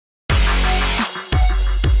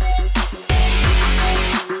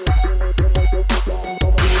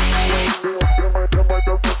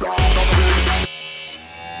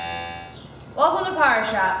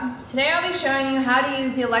showing you how to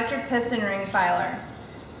use the electric piston ring filer.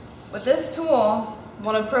 With this tool,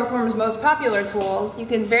 one of Proform's most popular tools, you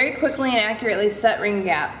can very quickly and accurately set ring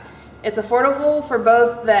gap. It's affordable for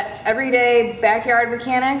both the everyday backyard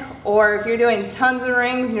mechanic, or if you're doing tons of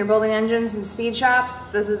rings and you're building engines in speed shops,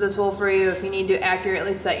 this is the tool for you if you need to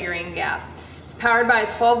accurately set your ring gap. It's powered by a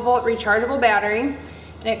 12-volt rechargeable battery,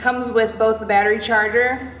 and it comes with both the battery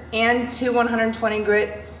charger and two 120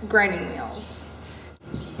 grit grinding wheels.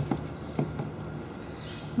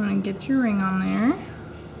 You want to get your ring on there.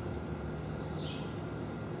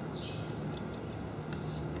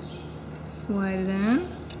 Slide it in.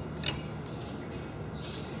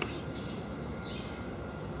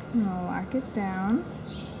 And I'll lock it down.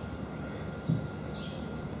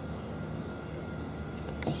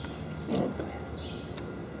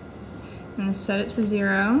 And set it to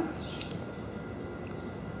 0.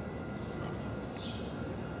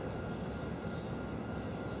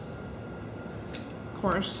 Of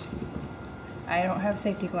course, I don't have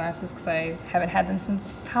safety glasses because I haven't had them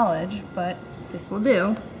since college, but this will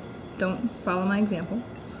do. Don't follow my example.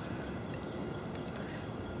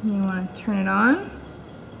 And you want to turn it on.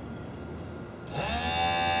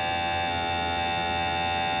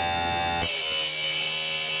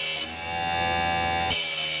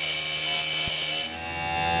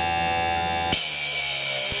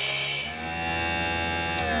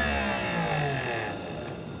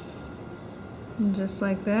 And just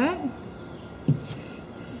like that.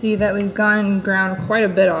 See that we've gone and ground quite a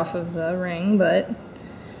bit off of the ring, but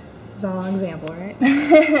this is all an example, right?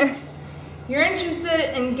 If you're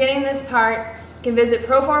interested in getting this part, you can visit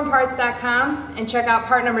proformparts.com and check out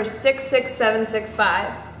part number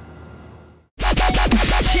 66765.